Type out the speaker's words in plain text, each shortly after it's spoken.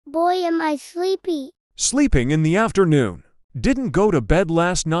Boy, am I sleepy. Sleeping in the afternoon. Didn't go to bed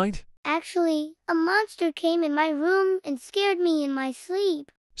last night? Actually, a monster came in my room and scared me in my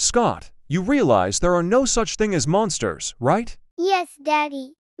sleep. Scott, you realize there are no such thing as monsters, right? Yes,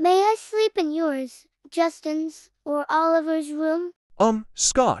 Daddy. May I sleep in yours, Justin's, or Oliver's room?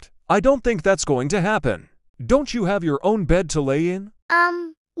 Scott, I don't think that's going to happen. Don't you have your own bed to lay in?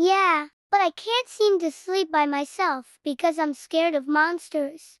 Yeah, but I can't seem to sleep by myself because I'm scared of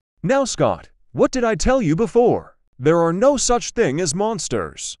monsters. Now, Scott, what did I tell you before? There are no such thing as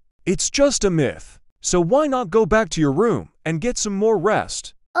monsters. It's just a myth. So why not go back to your room and get some more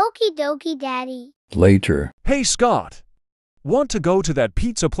rest? Okie dokie, Daddy. Later. Hey, Scott. Want to go to that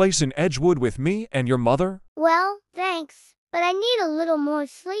pizza place in Edgewood with me and your mother? Well, thanks, but I need a little more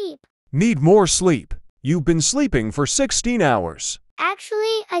sleep. Need more sleep. You've been sleeping for 16 hours.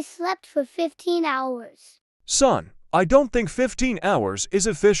 Actually, I slept for 15 hours. Son, I don't think 15 hours is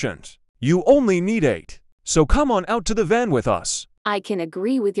efficient. You only need 8. So come on out to the van with us. I can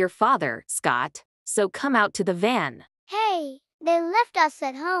agree with your father, Scott. So come out to the van. Hey, they left us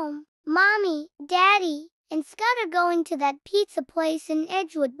at home. Mommy, Daddy, and Scott are going to that pizza place in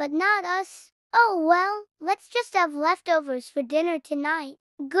Edgewood, but not us. Oh well, let's just have leftovers for dinner tonight.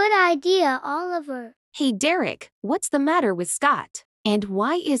 Good idea, Oliver. Hey, Derek, what's the matter with Scott? And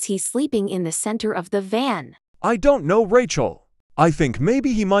why is he sleeping in the center of the van? I don't know, Rachel. I think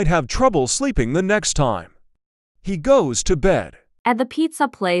maybe he might have trouble sleeping the next time he goes to bed. At the pizza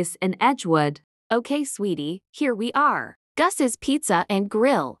place in Edgewood. Okay, sweetie, here we are. Gus's Pizza and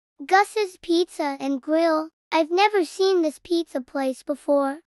Grill. Gus's Pizza and Grill. I've never seen this pizza place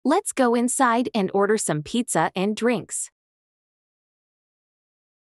before. Let's go inside and order some pizza and drinks.